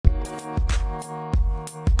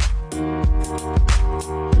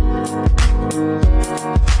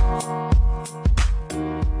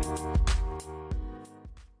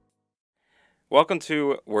Welcome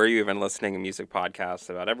to Were You Even Listening, a music podcast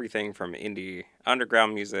about everything from indie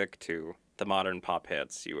underground music to the modern pop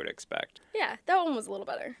hits you would expect. Yeah, that one was a little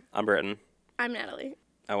better. I'm Britton. I'm Natalie.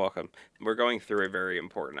 Welcome. We're going through a very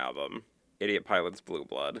important album, Idiot Pilot's Blue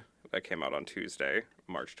Blood, that came out on Tuesday,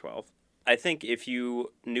 March 12th. I think if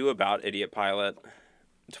you knew about Idiot Pilot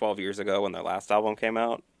 12 years ago when their last album came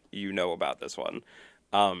out, you know about this one.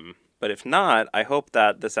 But if not, I hope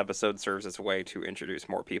that this episode serves as a way to introduce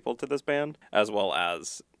more people to this band, as well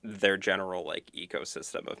as their general,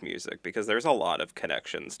 ecosystem of music, because there's a lot of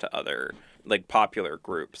connections to other, popular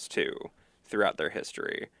groups, too, throughout their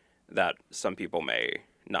history that some people may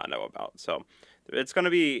not know about. So it's going to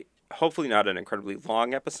be, hopefully not an incredibly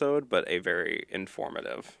long episode, but a very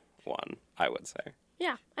informative one, I would say.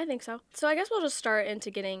 Yeah, I think so. So I guess we'll just start into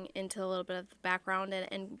getting into a little bit of the background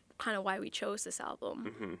and kind of why we chose this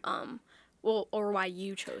album. Mm-hmm. Or why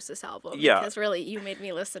you chose this album. Yeah. Because really, you made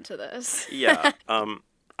me listen to this. Yeah.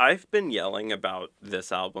 I've been yelling about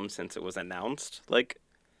this album since it was announced,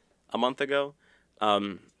 a month ago.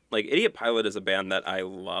 Idiot Pilot is a band that I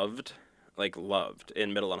loved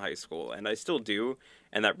in middle and high school, and I still do,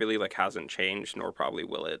 and that really, hasn't changed, nor probably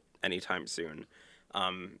will it anytime soon.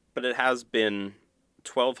 But it has been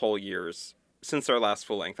 12 whole years since their last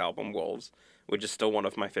full-length album, Wolves, which is still one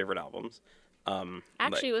of my favorite albums.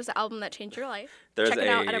 Actually, it was the album that changed your life. There's Check it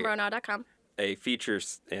out at EdinburghNow.com. A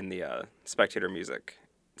features in the Spectator Music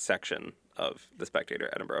section of the Spectator,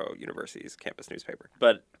 Edinburgh University's campus newspaper.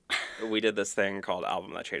 But we did this thing called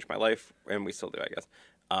Album That Changed My Life, and we still do, I guess,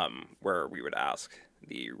 where we would ask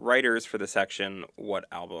the writers for the section what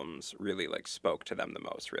albums really, spoke to them the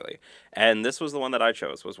most, really. And this was the one that I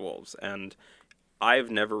chose, was Wolves. And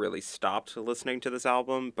I've never really stopped listening to this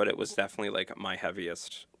album, but it was definitely, my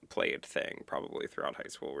heaviest played thing, probably throughout high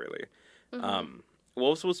school, really. Mm-hmm.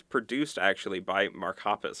 Wolves was produced, actually, by Mark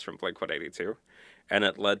Hoppus from Blink-182, and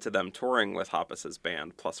it led to them touring with Hoppus's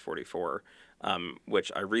band, Plus 44,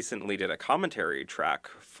 which I recently did a commentary track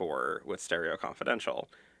for with Stereo Confidential.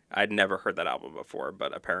 I'd never heard that album before,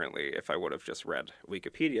 but apparently if I would have just read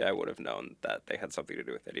Wikipedia, I would have known that they had something to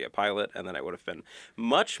do with Idiot Pilot, and then I would have been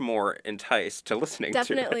much more enticed to listening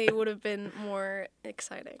Definitely to it. Would have been more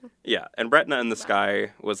exciting. Yeah, and Retina in the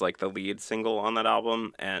Sky was the lead single on that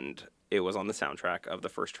album, and it was on the soundtrack of the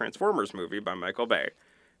first Transformers movie by Michael Bay.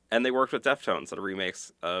 And they worked with Deftones on a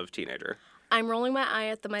remix of Teenager. I'm rolling my eye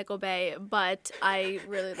at the Michael Bay, but I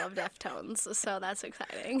really love Deftones, so that's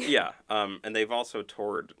exciting. Yeah, and they've also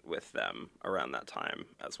toured with them around that time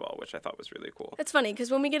as well, which I thought was really cool. It's funny,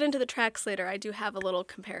 because when we get into the tracks later, I do have a little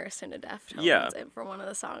comparison to Deftones for one of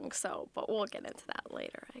the songs, but we'll get into that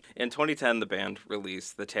later. In 2010, the band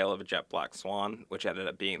released The Tale of a Jet Black Swan, which ended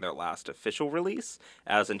up being their last official release,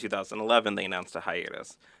 as in 2011 they announced a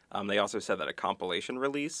hiatus. They also said that a compilation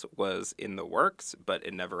release was in the works, but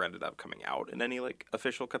it never ended up coming out in any,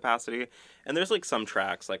 official capacity. And there's, some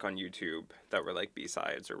tracks, on YouTube that were,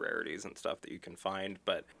 B-sides or rarities and stuff that you can find,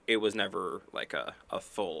 but it was never, a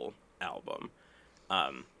full album.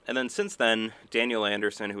 And then since then, Daniel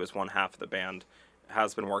Anderson, who is one half of the band,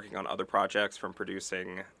 has been working on other projects, from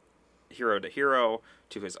producing Hero to Hero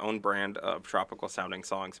to his own brand of tropical sounding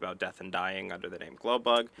songs about death and dying under the name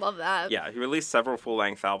Glowbug. Love that. Yeah, he released several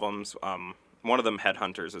full-length albums. One of them,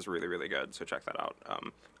 Headhunters, is really, really good, so check that out.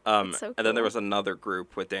 That's so cool. And then there was another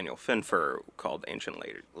group with Daniel Finfer called Ancient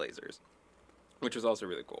Lasers, which was also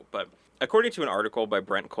really cool. But according to an article by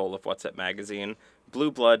Brent Cole of What's It Magazine,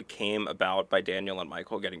 Blue Blood came about by Daniel and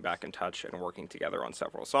Michael getting back in touch and working together on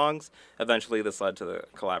several songs. Eventually, this led to the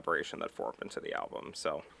collaboration that formed into the album.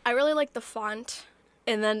 So I really like the font,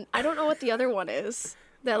 and then I don't know what the other one is.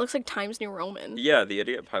 That looks like Times New Roman. Yeah, the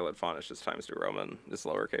Idiot Pilot font is just Times New Roman, just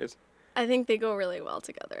lowercase. I think they go really well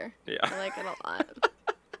together. Yeah. I like it a lot.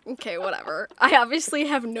 Okay, whatever. I obviously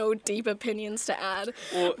have no deep opinions to add.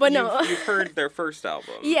 Well, but no. You've heard their first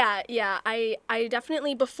album. Yeah. I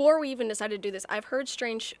definitely, before we even decided to do this, I've heard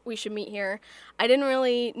Strange We Should Meet Here. I didn't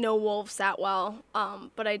really know Wolves that well,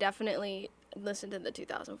 but I definitely listened to the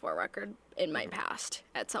 2004 record in my past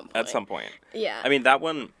at some point. At some point. Yeah. I mean, that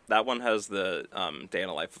one has the Day in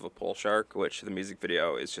the Life of a Pole Shark, which the music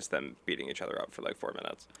video is just them beating each other up for 4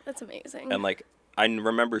 minutes. That's amazing. And I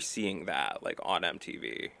remember seeing that on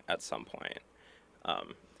MTV at some point.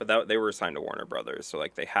 But they were signed to Warner Brothers, so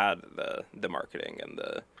they had the marketing and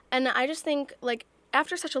the. And I just think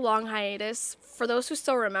after such a long hiatus, for those who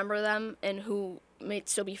still remember them and who may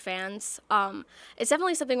still be fans, it's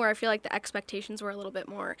definitely something where I feel like the expectations were a little bit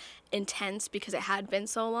more intense because it had been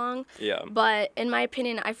so long. Yeah. But in my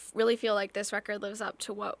opinion, really feel like this record lives up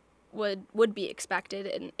to what would be expected,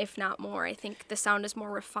 and if not more. I think the sound is more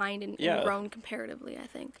refined and grown comparatively, I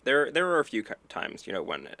think. There are a few times,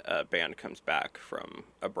 when a band comes back from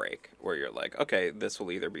a break where you're like, okay, this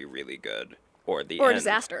will either be really good or the or end. a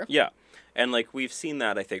disaster. Yeah. And like we've seen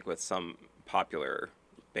that, I think, with some popular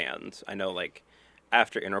bands. I know, like,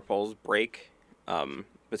 after Interpol's break,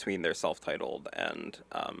 between their self-titled and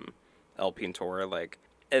Alpine Tour, like,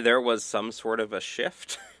 there was some sort of a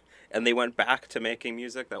shift. And they went back to making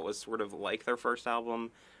music that was sort of like their first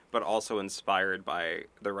album, but also inspired by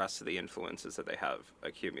the rest of the influences that they have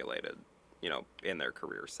accumulated, in their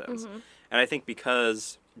career since. Mm-hmm. And I think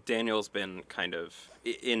because Daniel's been kind of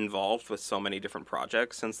involved with so many different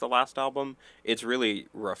projects since the last album, it's really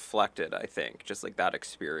reflected, I think, just like that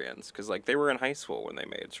experience. Because like they were in high school when they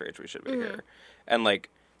made Strange We Should Be Here. And like,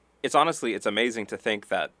 it's amazing to think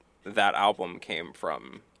that that album came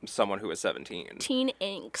from someone who was 17. Teen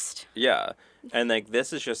angst. Yeah. And like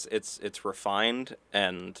this is just it's refined,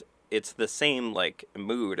 and it's the same like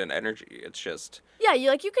mood and energy. It's just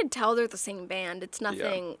you could tell they're the same band. It's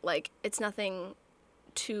nothing it's nothing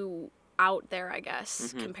too out there, I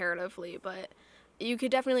guess, comparatively, but you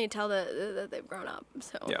could definitely tell that they've grown up.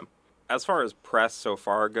 So yeah. As far as press so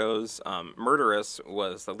far goes, Murderous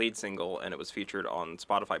was the lead single, and it was featured on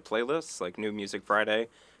Spotify playlists like New Music Friday,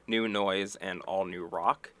 New Noise, and All New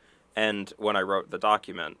Rock. And when I wrote the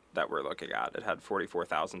document that we're looking at, it had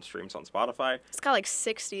 44,000 streams on Spotify. It's got like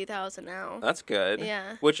 60,000 now. That's good.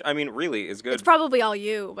 Yeah. Which, I mean, really is good. It's probably all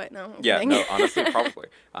you, but no. I'm kidding. No, honestly, probably.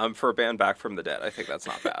 For a band back from the dead, I think that's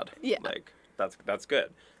not bad. Yeah. Like, that's good.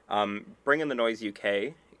 Bring in the Noise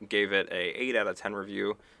UK gave it a 8 out of 10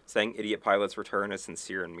 review, saying Idiot Pilot's return is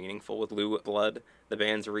sincere and meaningful with Lou Blood. The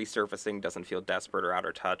band's resurfacing doesn't feel desperate or out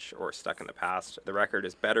of touch or stuck in the past. The record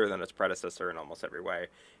is better than its predecessor in almost every way.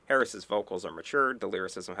 Harris's vocals are matured, the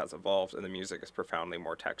lyricism has evolved, and the music is profoundly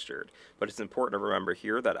more textured. But it's important to remember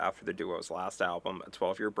here that after the duo's last album, a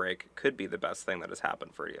 12-year break could be the best thing that has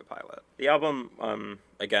happened for Idiot Pilot. The album,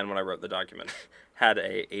 again, when I wrote the document, had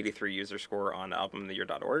a 83 user score on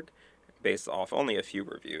albumoftheyear.org, based off only a few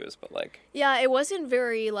reviews, but like... Yeah, it wasn't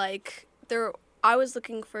very, like, there... I was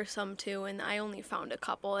looking for some, too, and I only found a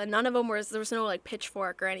couple, and none of them there was no, like,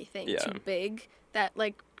 pitchfork or anything too big that,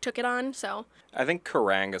 like, took it on, so... I think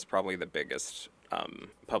Kerrang! Is probably the biggest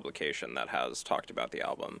publication that has talked about the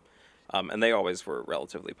album, and they always were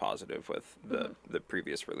relatively positive with the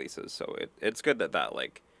previous releases, so it's good that,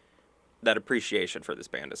 like, that appreciation for this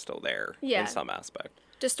band is still there in some aspect.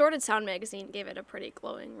 Distorted Sound Magazine gave it a pretty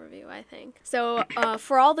glowing review, I think. So,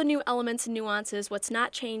 for all the new elements and nuances, what's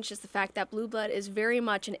not changed is the fact that Blue Blood is very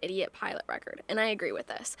much an Idiot Pilot record, and I agree with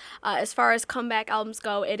this. As far as comeback albums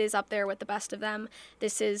go, it is up there with the best of them.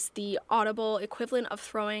 This is the audible equivalent of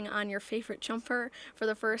throwing on your favorite jumper for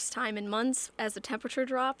the first time in months as the temperature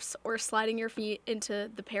drops, or sliding your feet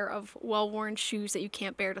into the pair of well-worn shoes that you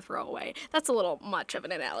can't bear to throw away. That's a little much of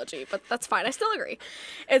an analogy, but that's fine. I still agree.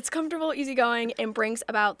 It's comfortable, easygoing, and brings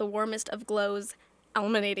about the warmest of glows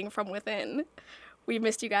emanating from within. We've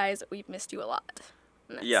missed you guys. We've missed you a lot.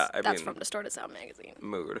 And that's from Distorted Sound Magazine.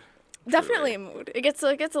 Mood. Definitely Truly. a mood. It gets a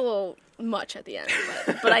little much at the end,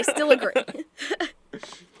 but I still agree.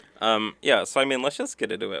 So I mean, let's just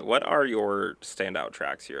get into it. What are your standout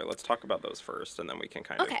tracks here? Let's talk about those first, and then we can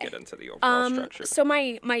kind of get into the overall structure. So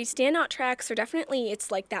my standout tracks are definitely,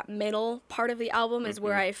 it's like that middle part of the album is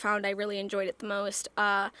where I found I really enjoyed it the most.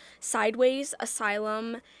 Sideways,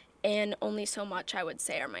 Asylum, and Only So Much, I would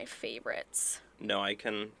say, are my favorites. No, I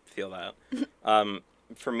can feel that.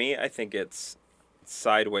 For me, I think it's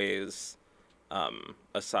Sideways,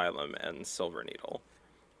 Asylum, and Silver Needle.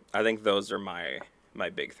 I think those are my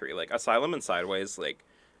big three. Like, Asylum and Sideways, like,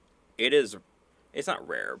 it's not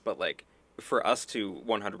rare, but, like, for us to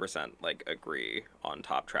 100%, like, agree on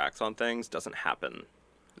top tracks on things doesn't happen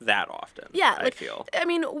that often. Yeah, I feel. I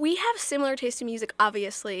mean, we have similar taste in music,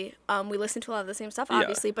 obviously. We listen to a lot of the same stuff,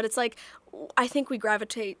 obviously, but it's like, I think we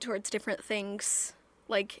gravitate towards different things,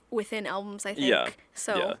 like, within albums, I think. Yeah.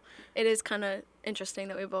 So it is kind of interesting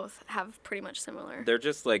that we both have pretty much similar. They're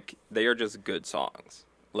just, like, they are just good songs.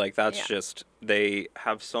 Like, that's just, they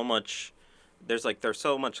have so much, there's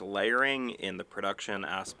so much layering in the production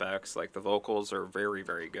aspects. Like, the vocals are very,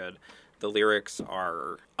 very good. The lyrics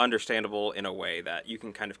are understandable in a way that you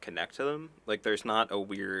can kind of connect to them. Like, there's not a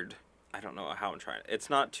weird, I don't know how I'm trying, it's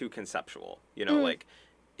not too conceptual, like,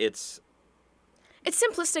 it's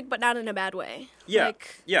simplistic, but not in a bad way. Yeah,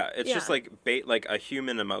 it's just, like, like a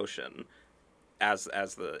human emotion as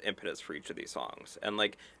the impetus for each of these songs. And,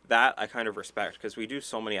 like, that I kind of respect, because we do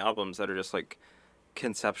so many albums that are just, like,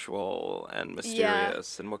 conceptual and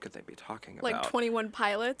mysterious, and what could they be talking about? Like 21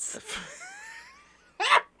 Pilots.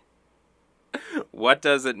 What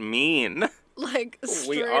does it mean? Like, We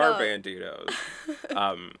straight are up. banditos.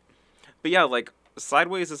 But yeah, like,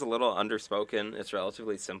 Sideways is a little underspoken. It's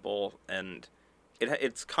relatively simple, and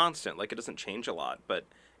it's constant. Like, it doesn't change a lot, but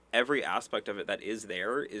every aspect of it that is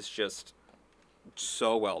there is just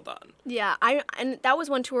so well done. Yeah, and that was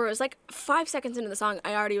one tour. It was like 5 seconds into the song,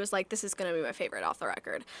 I already was like, this is gonna be my favorite off the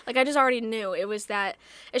record. Like, I just already knew it was that.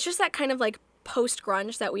 It's just that kind of like post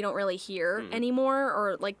grunge that we don't really hear anymore,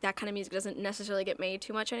 or like that kind of music doesn't necessarily get made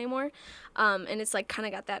too much anymore. And it's like kind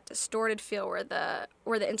of got that distorted feel where the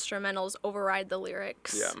instrumentals override the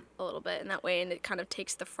lyrics a little bit in that way, and it kind of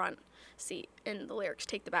takes the front seat and the lyrics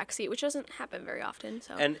take the back seat, which doesn't happen very often.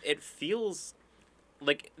 So And it feels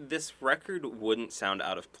like this record wouldn't sound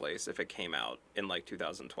out of place if it came out in like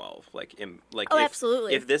 2012.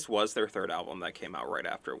 Absolutely. If this was their third album that came out right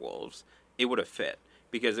after Wolves, it would have fit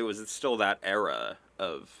because it was still that era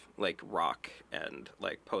of like rock and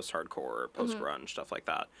like post-hardcore, post-grunge, stuff like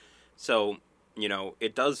that. So, you know,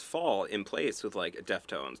 it does fall in place with like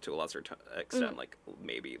Deftones to a lesser extent, like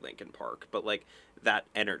maybe Linkin Park, but like that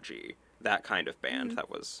energy, that kind of band that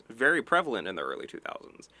was very prevalent in the early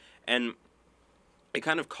 2000s. And it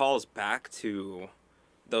kind of calls back to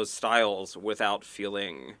those styles without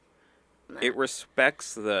feeling... It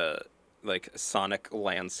respects the, like, sonic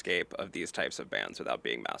landscape of these types of bands without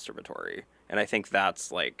being masturbatory. And I think that's,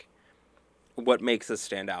 like, what makes this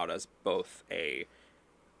stand out as both a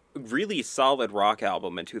really solid rock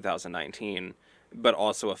album in 2019, but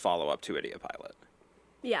also a follow-up to Idiot Pilot.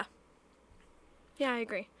 yeah, I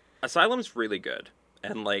agree. Asylum's really good.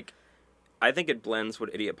 And, like, I think it blends what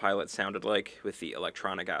Idiot Pilot sounded like with the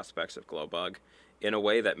electronic aspects of Glowbug in a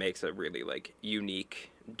way that makes a really, like,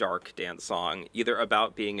 unique, dark dance song, either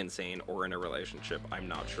about being insane or in a relationship. I'm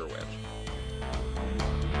not sure which.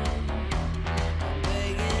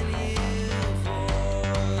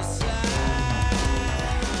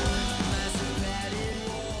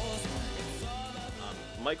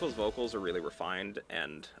 Michael's vocals are really refined,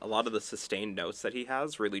 and a lot of the sustained notes that he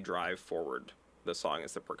has really drive forward the song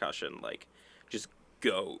as the percussion, like, just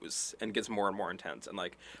goes and gets more and more intense. And,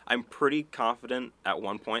 like, I'm pretty confident at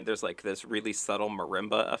one point there's, like, this really subtle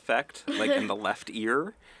marimba effect, like, in the left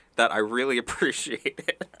ear that I really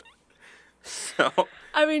appreciated. So...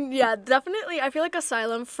 I mean, yeah, definitely. I feel like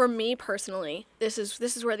Asylum, for me personally, this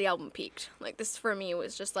is where the album peaked. Like, this for me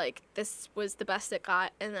was just like, this was the best it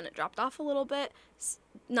got, and then it dropped off a little bit.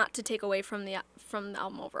 Not to take away from the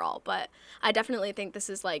album overall, but I definitely think this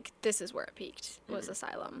is where it peaked, was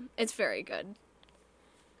Asylum. It's very good.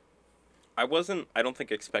 I don't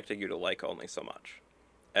think, expecting you to like Only So Much.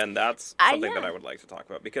 And that's something that I would like to talk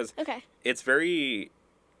about, because it's very...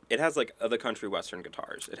 It has, like, the country western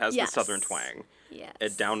guitars. It has the southern twang.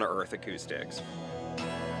 Yes. Down-to-earth acoustics.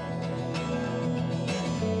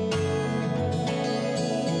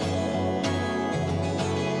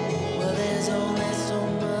 Well, there's only so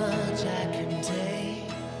much I can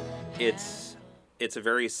take. It's a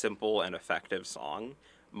very simple and effective song.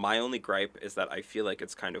 My only gripe is that I feel like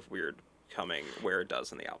it's kind of weird coming where it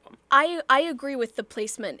does in the album. I agree with the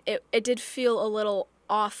placement. It did feel a little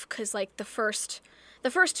off, because, like, the first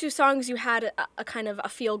two songs you had a kind of a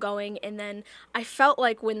feel going, and then I felt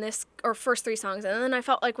like when this, or first three songs, and then I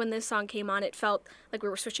felt like when this song came on, it felt like we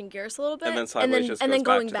were switching gears a little bit. And then Sideways just goes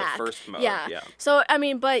going back to the first mode. Yeah. So, I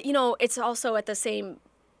mean, but, you know, it's also at the same,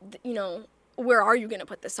 you know, where are you going to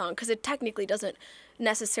put this song? Because it technically doesn't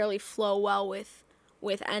necessarily flow well with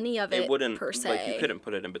any of it, wouldn't, per se. like, you couldn't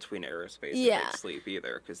put it in between Aerospace and Big Sleep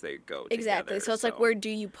either, because they go together. Exactly. So it's like, where do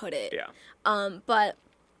you put it? Yeah. But...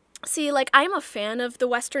 See, like, I'm a fan of the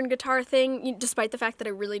Western guitar thing, despite the fact that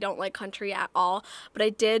I really don't like country at all. But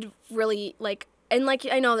I did really, like, and, like,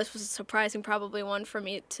 I know this was a surprising probably one for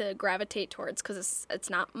me to gravitate towards, because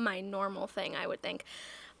it's not my normal thing, I would think.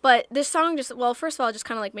 But this song just, well, first of all, it just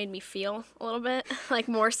kind of, like, made me feel a little bit, like,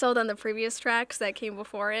 more so than the previous tracks that came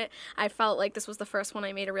before it. I felt like this was the first one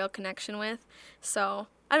I made a real connection with. So,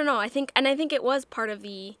 I don't know, I think it was part of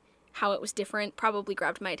how it was different, probably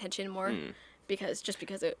grabbed my attention more. Because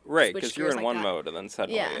it right, because you're in like one that. mode, and then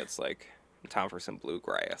suddenly it's like time for some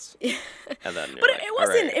bluegrass. And then but like,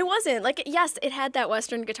 it wasn't like, yes, it had that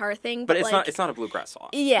Western guitar thing, but it's like, not a bluegrass song.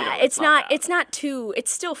 Yeah, you know, it's not too. It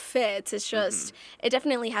still fits. It's just it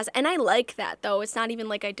definitely has, and I like that though. It's not even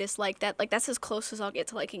like I dislike that. Like, that's as close as I'll get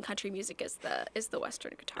to liking country music is the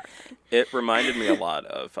Western guitar thing. It reminded me a lot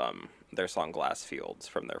of their song Glass Fields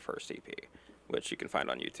from their first EP, which you can find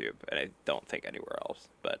on YouTube, and I don't think anywhere else.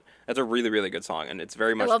 But that's a really, really good song, and it's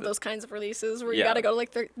very much... I love those kinds of releases where you gotta go to,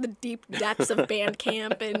 like, the deep depths of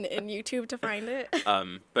Bandcamp and YouTube to find it.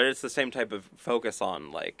 But it's the same type of focus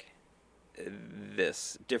on, like,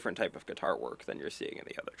 this different type of guitar work than you're seeing in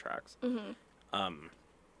the other tracks.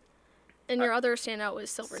 And your other standout was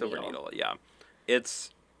Silver Needle. Yeah.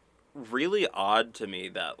 It's really odd to me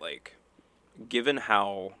that, like, given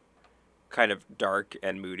how kind of dark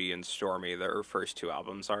and moody and stormy their first two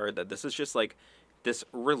albums are, that this is just, like, this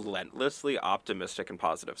relentlessly optimistic and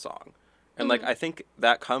positive song. And, like, I think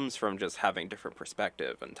that comes from just having different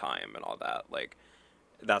perspective and time and all that. Like,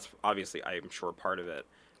 that's obviously, I'm sure, part of it.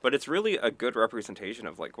 But it's really a good representation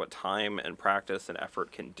of, like, what time and practice and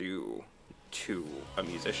effort can do to a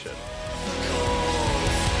musician.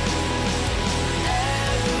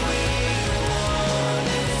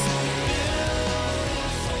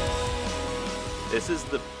 This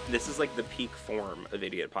is like the peak form of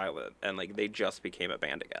Idiot Pilot, and like they just became a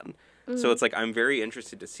band again. So it's like I'm very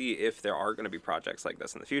interested to see if there are going to be projects like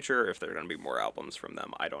this in the future, if there are going to be more albums from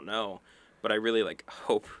them. I don't know, but I really like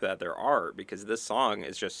hope that there are, because this song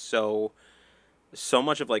is just so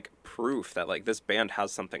much of like proof that like this band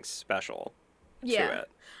has something special to it.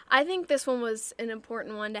 I think this one was an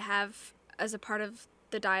important one to have as a part of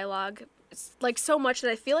the dialogue. It's like so much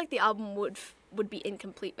that I feel like the album would be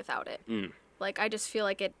incomplete without it. Like, I just feel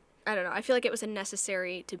like I don't know, I feel like it was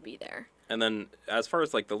necessary to be there. And then as far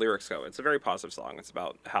as like the lyrics go, it's a very positive song. It's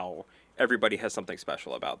about how everybody has something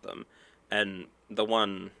special about them. And the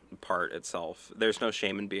one part itself, there's no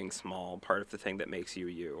shame in being small, part of the thing that makes you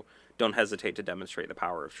you. Don't hesitate to demonstrate the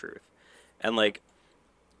power of truth. And like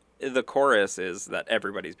the chorus is that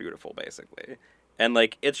everybody's beautiful, basically. And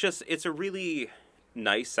like it's a really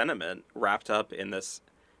nice sentiment wrapped up in this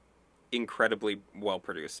incredibly well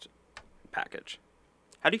produced package.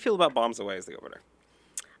 How do you feel about Bombs Away as the opener?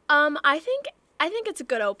 I think it's a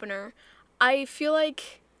good opener. I feel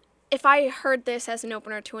like if I heard this as an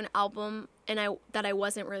opener to an album and I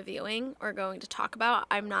wasn't reviewing or going to talk about,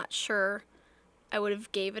 I'm not sure I would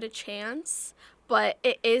have gave it a chance. But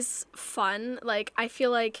it is fun. Like, I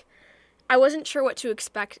feel like I wasn't sure what to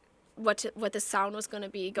expect, what the sound was going to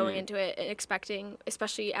be going into it, and expecting,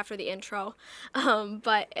 especially after the intro.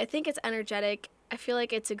 But I think it's energetic. I feel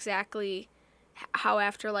like it's exactly how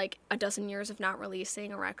after like a dozen years of not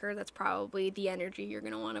releasing a record, that's probably the energy you're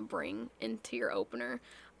going to want to bring into your opener.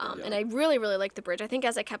 And I really, really liked the bridge. I think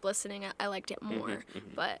as I kept listening, I liked it more.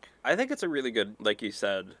 But I think it's a really good, like you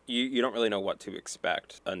said, you don't really know what to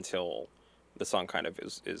expect until the song kind of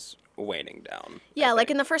is waning down. Yeah, like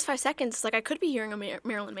in the first 5 seconds, like I could be hearing a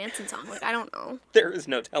Marilyn Manson song. Like, I don't know. There is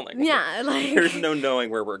no telling. Yeah, like there's no knowing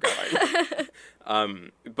where we're going.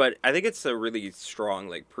 But I think it's a really strong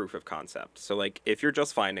like proof of concept. So like if you're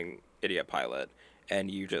just finding Idiot Pilot and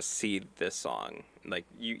you just see this song, like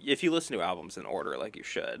if you listen to albums in order like you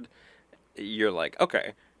should, you're like,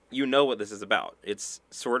 okay, you know what this is about. It's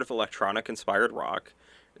sort of electronic inspired rock.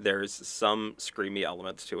 There's some screamy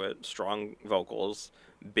elements to it, strong vocals,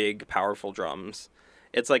 big, powerful drums.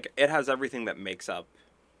 It's like, it has everything that makes up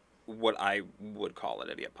what I would call an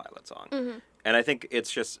Idiot Pilot song. And I think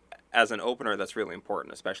it's just, as an opener, that's really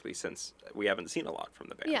important, especially since we haven't seen a lot from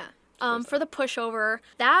the band. Yeah. For the pushover,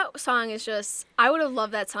 that song is just, I would have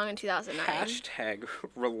loved that song in 2009. Hashtag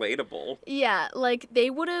relatable. Yeah, like they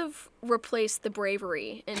would have replaced the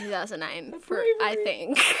Bravery in 2009 I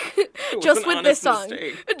think. Just with this song.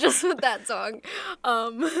 Just with that song.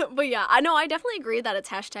 But yeah, I definitely agree that it's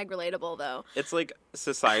hashtag relatable though. It's like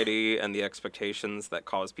society and the expectations that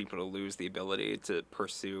cause people to lose the ability to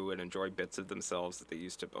pursue and enjoy bits of themselves that they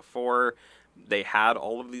used to before. They had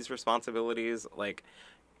all of these responsibilities, like,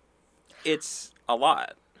 it's a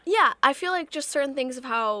lot. Yeah, I feel like just certain things of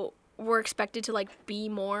how we're expected to like be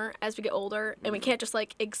more as we get older, and we can't just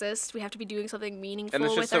like exist. We have to be doing something meaningful and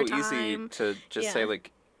it's just with so our time. easy to just say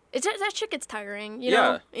like, that shit gets tiring, you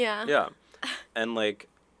know? Yeah. And like,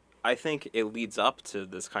 I think it leads up to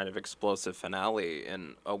this kind of explosive finale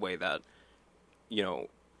in a way that, you know,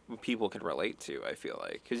 people can relate to, I feel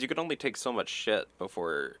like. Because you can only take so much shit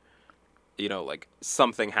before, you know, like,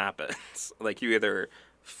 something happens. Like, you either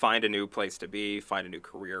find a new place to be, find a new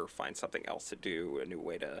career, find something else to do, a new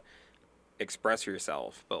way to express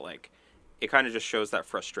yourself. But, like, it kind of just shows that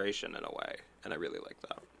frustration in a way. And I really like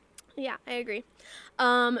that. Yeah, I agree.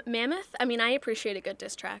 Mammoth, I mean, I appreciate a good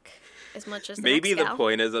diss track as much as the Maybe next the gal.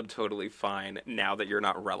 point is I'm totally fine now that you're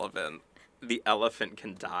not relevant. The elephant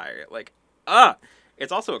can die. Like,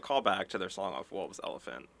 it's also a callback to their song off Wolves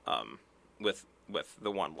Elephant, with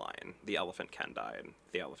the one line, the elephant can die, and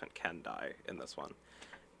the elephant can die in this one.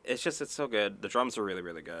 It's so good. The drums are really,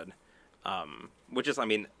 really good. Which is, I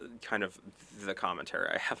mean, kind of the commentary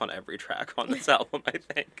I have on every track on this album, I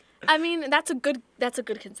think. I mean, that's a good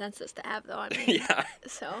consensus to have, though. I mean, Yeah.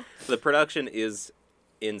 So The production is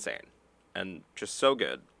insane. and just so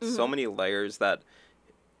good. So Mm-hmm. many layers that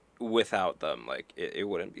without them, like it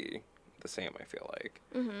wouldn't be the same. I feel like,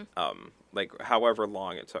 like however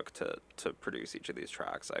long it took to produce each of these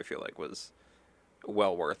tracks, I feel like was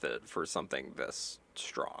well worth it for something this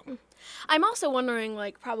strong. I'm also wondering,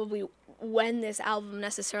 like, probably when this album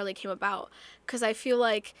necessarily came about, because I feel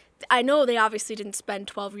like I know they obviously didn't spend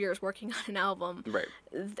 12 years working on an album. Right.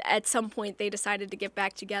 At some point, they decided to get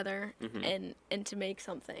back together Mm-hmm. and to make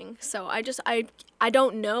something. So I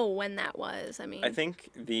don't know when that was. I mean, I think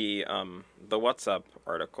the What's Up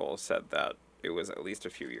article said that it was at least a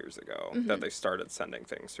few years ago that they started sending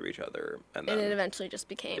things to each other, and then and it eventually just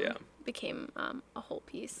became Yeah. a whole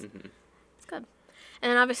piece. Mhm. It's good. And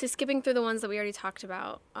then obviously skipping through the ones that we already talked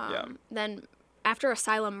about. Yeah. Then after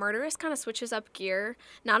Asylum, Murderous kind of switches up gear,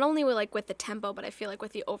 not only with the tempo, but I feel like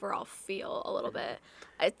with the overall feel a little bit.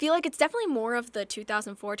 I feel like it's definitely more of the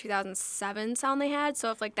 2004, 2007 sound they had. So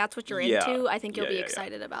if like that's what you're Yeah. into, I think you'll Yeah, be yeah, yeah.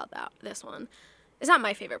 excited about this one. It's not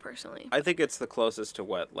my favorite personally. I think it's the closest to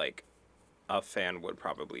what like a fan would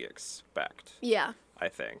probably expect. Yeah. I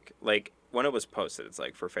think like when it was posted, it's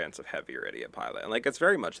like for fans of heavier Idiot Pilot, and like it's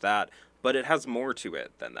very much that, but it has more to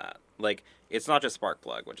it than that. Like it's not just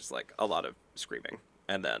Sparkplug, which is like a lot of screaming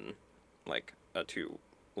and then like a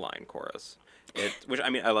 2-line chorus. Which I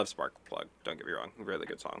mean I love Sparkplug. Don't get me wrong, really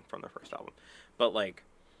good song from their first album, but like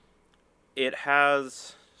it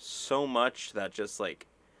has so much that just like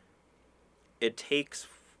it takes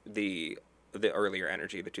the earlier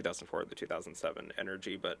energy, the 2004, the 2007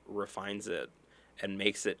 energy, but refines it and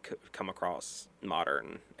makes it come across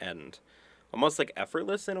modern and almost like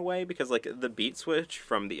effortless in a way, because like the beat switch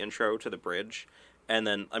from the intro to the bridge, and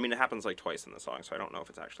then I mean it happens like twice in the song, so I don't know if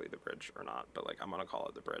it's actually the bridge or not, but like I'm gonna call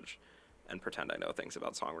it the bridge and pretend I know things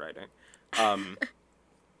about songwriting.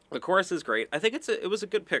 The chorus is great. I think it was a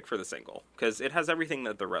good pick for the single because it has everything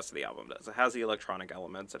that the rest of the album does. It has the electronic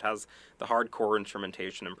elements. It has the hardcore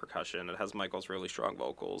instrumentation and percussion. It has Michael's really strong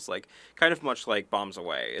vocals, like kind of much like Bombs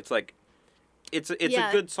Away. It's like it's Yeah.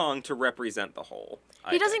 a good song to represent the whole.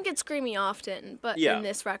 He doesn't get screamy often, but Yeah. in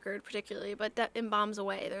this record particularly, but that in Bombs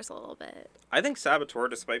Away there's a little bit. I think Saboteur,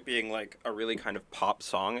 despite being like a really kind of pop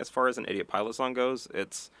song as far as an Idiot Pilot song goes,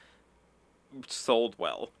 it's sold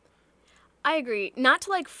well. I agree. Not to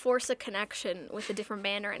like force a connection with a different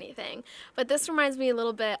band or anything, but this reminds me a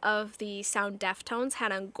little bit of the sound Deftones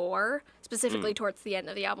had on Gore, specifically towards the end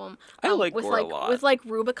of the album. I like with Gore a like lot. with like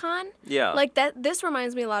Rubicon. Yeah. Like that. This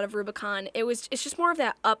reminds me a lot of Rubicon. It's just more of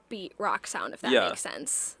that upbeat rock sound, if that Yeah. makes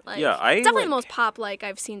sense. Like, Yeah, I it's definitely the like- most pop like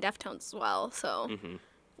I've seen Deftones as well. So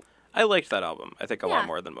I liked that album. I think a Yeah. lot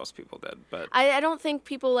more than most people did, but I don't think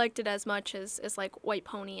people liked it as much as like White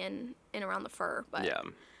Pony and Around the Fur, but yeah.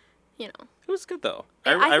 you know. It was good though.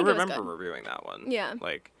 Yeah, I I think it was remember good. reviewing that one. Yeah.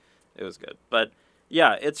 Like, it was good. But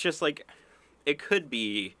yeah, it's just like it could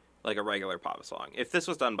be like a regular pop song if this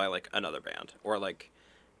was done by like another band, or like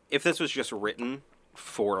if this was just written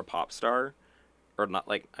for a pop star, or not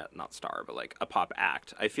like not star, but like a pop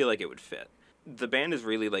act. I feel like it would fit. The band is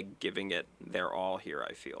really like giving it their all here,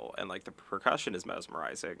 I feel, and like the percussion is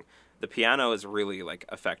mesmerizing. The piano is really like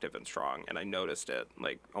effective and strong, and I noticed it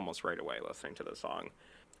like almost right away listening to the song.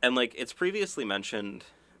 And like it's previously mentioned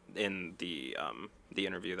in the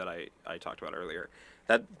interview that I talked about earlier,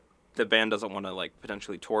 that the band doesn't want to like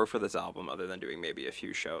potentially tour for this album other than doing maybe a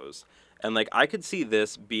few shows. And like I could see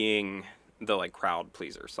this being the like crowd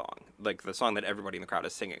pleaser song, like the song that everybody in the crowd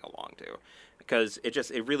is singing along to, because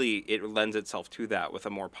it really lends itself to that with a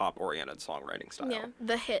more pop oriented songwriting style. Yeah,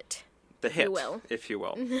 the hit. The hit, you will. if you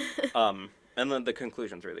will. And then the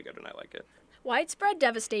conclusion's really good, and I like it. Widespread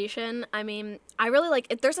Devastation. I mean, I really like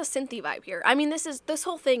it. There's a synthy vibe here. I mean, this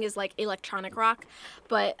whole thing is like electronic rock,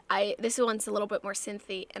 but this one's a little bit more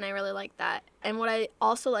synthy, and I really like that. And what I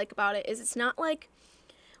also like about it is it's not like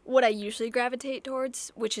what I usually gravitate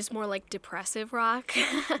towards, which is more like depressive rock.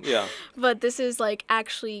 Yeah. But this is like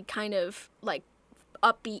actually kind of like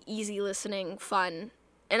upbeat, easy listening, fun.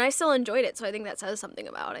 And I still enjoyed it, so I think that says something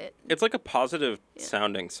about it. It's like a positive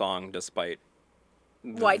sounding song despite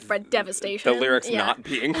Widespread Devastation. the lyrics Yeah. not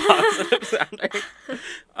being positive sounding.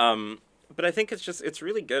 But I think it's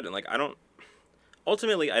really good, and like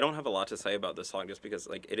ultimately I don't have a lot to say about this song just because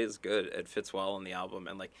like it is good, it fits well in the album,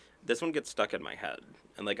 and like this one gets stuck in my head,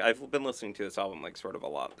 and like I've been listening to this album like sort of a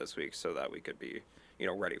lot this week so that we could be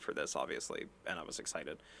ready for this, obviously, and I was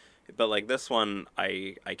excited. But like this one,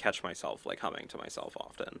 I catch myself like humming to myself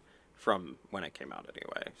often from when it came out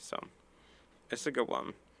anyway, so it's a good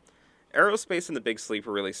one. Aerospace and The Big Sleep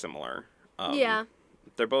are really similar. Yeah.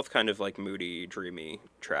 They're both kind of like moody, dreamy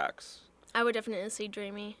tracks. I would definitely say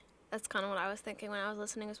dreamy. That's kind of what I was thinking when I was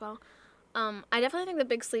listening as well. I definitely think The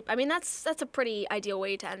Big Sleep. I mean, that's a pretty ideal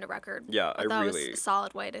way to end a record. Yeah, But that was a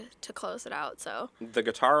solid way to close it out. So the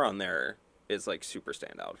guitar on there is like super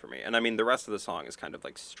standout for me. And I mean, the rest of the song is kind of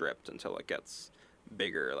like stripped until it gets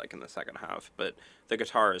bigger, like in the second half. But the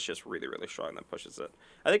guitar is just really, really strong that pushes it.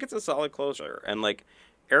 I think it's a solid closure. And like,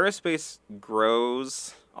 Aerospace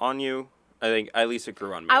grows on you. I think at least it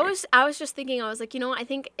grew on me. I was just thinking, I was like, I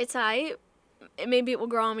think maybe it will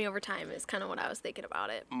grow on me over time is kind of what I was thinking about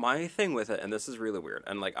it. My thing with it, and this is really weird,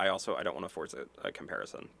 and like I don't want to force a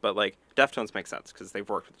comparison, but like Deftones makes sense because they've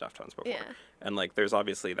worked with Deftones before, Yeah. and like there's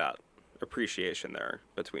obviously that appreciation there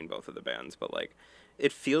between both of the bands, but like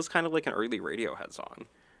it feels kind of like an early Radiohead song,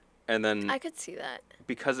 and then I could see that.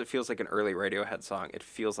 because it feels like an early Radiohead song, it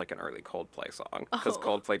feels like an early Coldplay song because Oh.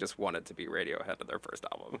 Coldplay just wanted to be Radiohead at their first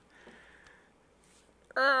album.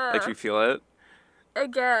 Uh, Like, you feel it? I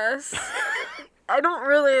guess. I don't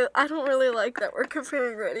really like that we're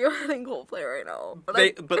comparing Radiohead and Coldplay right now. But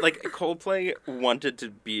like Coldplay wanted to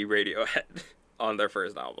be Radiohead on their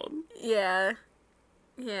first album. Yeah.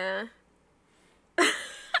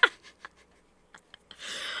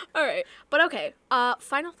 All right, but okay.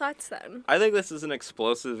 Final thoughts then. I think this is an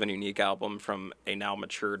explosive and unique album from a now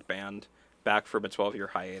matured band, back from a 12-year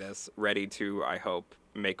hiatus, ready to, I hope,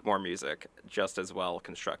 make more music just as well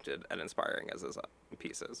constructed and inspiring as his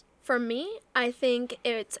pieces. For me, I think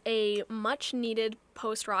it's a much needed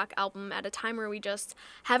post-rock album at a time where we just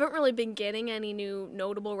haven't really been getting any new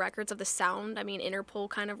notable records of the sound. I mean, Interpol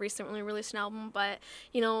kind of recently released an album, but,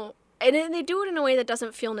 and they do it in a way that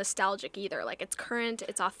doesn't feel nostalgic either. Like, it's current,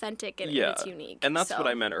 it's authentic, and it's unique. And that's so. what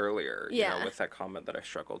I meant earlier, Yeah. with that comment that I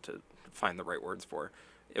struggled to find the right words for.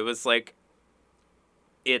 It was like,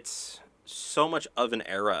 it's so much of an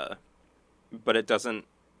era, but it doesn't,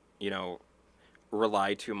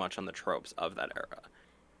 rely too much on the tropes of that era.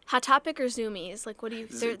 Hot Topic or Zoomies? Like, what do you...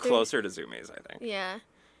 They're Closer to Zoomies, I think. Yeah.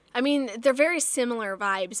 I mean, they're very similar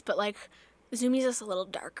vibes, but, like, Zoomies is a little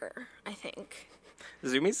darker, I think.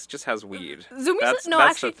 Zoomies just has weed. Zoomies, that's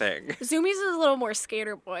actually, the thing. Zoomies is a little more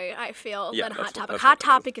Skater Boy, I feel, Yeah, than Hot Topic. that's Hot what it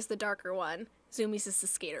Topic is the darker one. Zoomies is the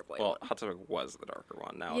Skater Boy Well, one. Hot Topic was the darker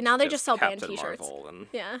one. Now, Yeah, it's now they just sell band Captain t-shirts. Marvel and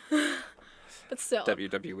Yeah. But still.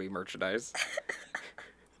 WWE merchandise.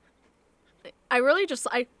 I really just,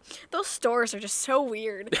 those stores are just so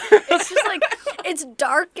weird. It's just like, it's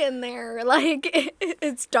dark in there. Like,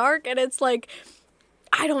 it's dark and it's like,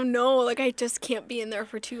 I don't know. Like, I just can't be in there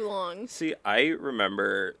for too long. See, I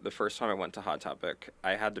remember the first time I went to Hot Topic,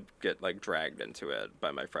 I had to get, like, dragged into it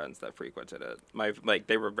by my friends that frequented it.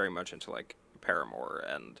 They were very much into, like, Paramore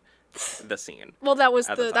and the scene. Well, that was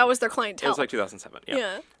At the that time. was their It clientele. was, like, 2007,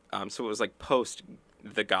 yeah. Yeah. So it was, like, post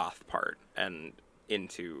the goth part and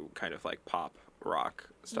into kind of, like, pop rock,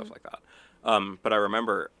 stuff like that. But I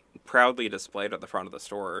remember proudly displayed at the front of the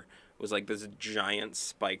store was, like, this giant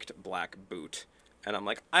spiked black boot. And I'm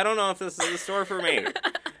like, I don't know if this is the store for me.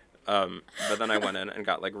 But then I went in and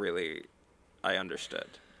got, like, really... I understood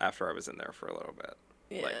after I was in there for a little bit.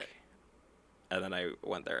 Yeah. Like, and then I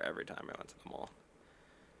went there every time I went to the mall.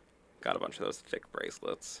 Got a bunch of those thick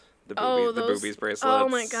bracelets. The boobies bracelets. Oh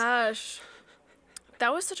my gosh.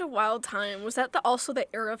 That was such a wild time. Was that also the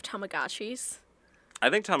era of Tamagotchis?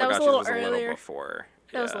 I think was a Tamagotchi little was a earlier. little before.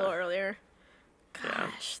 That was a little earlier. Yeah.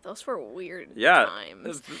 Gosh, those were weird Yeah,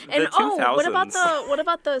 times. the And 2000s. what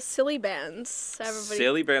about the silly bands? Everybody.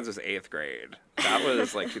 Silly Bands was 8th grade. That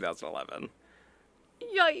was like 2011.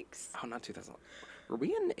 Yikes. Oh, not 2011. Were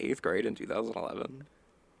we in 8th grade in 2011?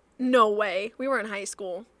 No way. We were in high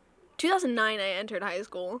school. 2009 I entered high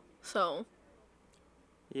school. So,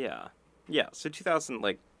 Yeah. Yeah, so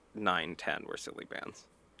 2009, 10 were Silly Bands.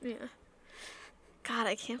 yeah. God,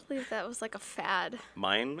 I can't believe that was like a fad.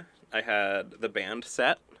 Mine, I had the band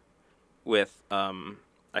set with, I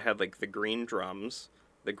had like the green drums,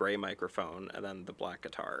 the gray microphone, and then the black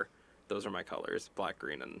guitar. Those are my colors, black,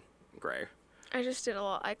 green, and gray. I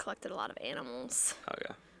collected a lot of animals. Oh,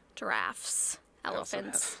 yeah. Giraffes, I also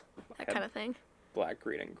elephants, that had- kind of thing. Black,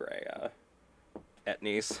 green, and gray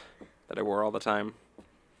etnies that I wore all the time.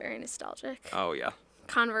 Very nostalgic. Oh, yeah.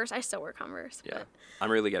 Converse, I still wear Converse. Yeah. but- I'm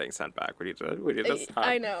really getting sent back. We need to stop.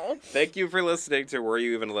 I know. Thank you for listening to Were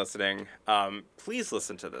You Even Listening? Please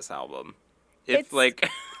listen to this album. If It's- like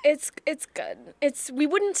It's good. We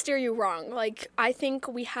wouldn't steer you wrong. Like, I think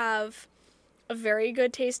we have a very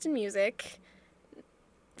good taste in music.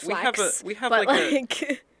 Flex, we have but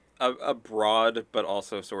like a broad but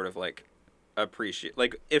also sort of like appreciate,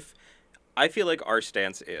 like, if I feel like our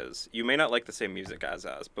stance is you may not like the same music as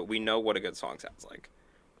us, but we know what a good song sounds like.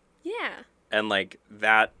 yeah. And like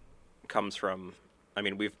that comes from, I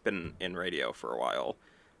mean, we've been in radio for a while.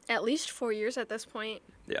 At least 4 years at this point.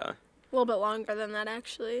 Yeah. A little bit longer than that,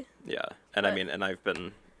 actually. Yeah, and I But- mean, and I've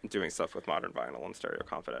been doing stuff with Modern Vinyl and Stereo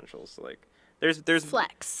Confidential, so like, there's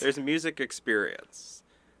Flex. There's music experience.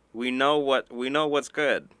 We know what's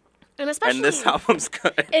good, And especially. and this album's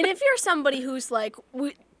good. And if you're somebody who's like,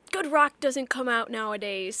 good rock doesn't come out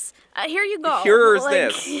nowadays, here you go. Here's like,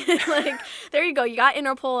 this. like, there you go. You got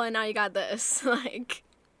Interpol, and now you got this. Like,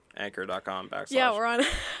 Anchor.com / yeah, we're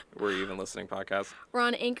We're Even Listening podcast. we're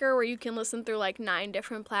on Anchor, where you can listen through like 9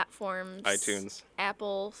 different platforms. iTunes,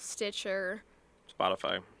 Apple, Stitcher,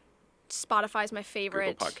 Spotify, Spotify's my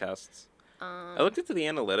favorite. Google Podcasts. I looked into the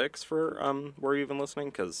analytics for Were You Even Listening,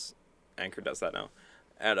 because Anchor does that now.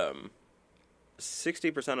 And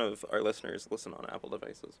 60% of our listeners listen on Apple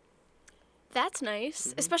devices. That's nice,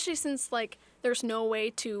 Mm-hmm. especially since like there's no way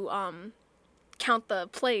to count the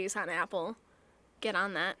plays on Apple. Get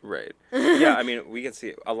on that. Right. Yeah, I mean, we can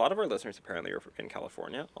see a lot of our listeners apparently are in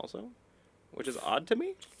California also, which is odd to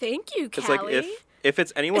me. Thank you, Because Callie. like if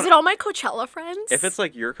it's anyone, Is it all my Coachella friends? if it's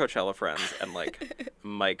like your Coachella friends and like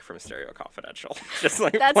Mike from Stereo Confidential, just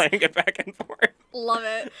like That's- playing it back and forth. Love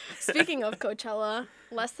it. Speaking of Coachella,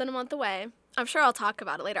 less than a month away. I'm sure I'll talk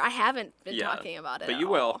about it later. I haven't been Yeah, talking about it. but at you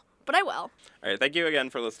will. all. But I will. All right, thank you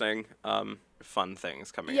again for listening. Fun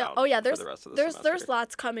things coming Yeah. out. Oh yeah. for There's the rest of the there's semester.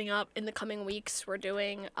 lots coming up in the coming weeks. We're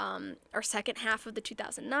doing our second half of the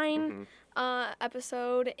 2009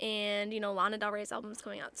 episode, and Lana Del Rey's album's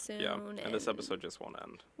coming out soon. Yeah, and this episode just won't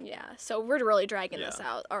end. Yeah. So we're really dragging this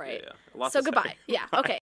Yeah. out. All right. Yeah, yeah. Lots So to say. goodbye. Yeah. Bye.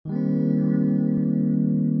 Okay.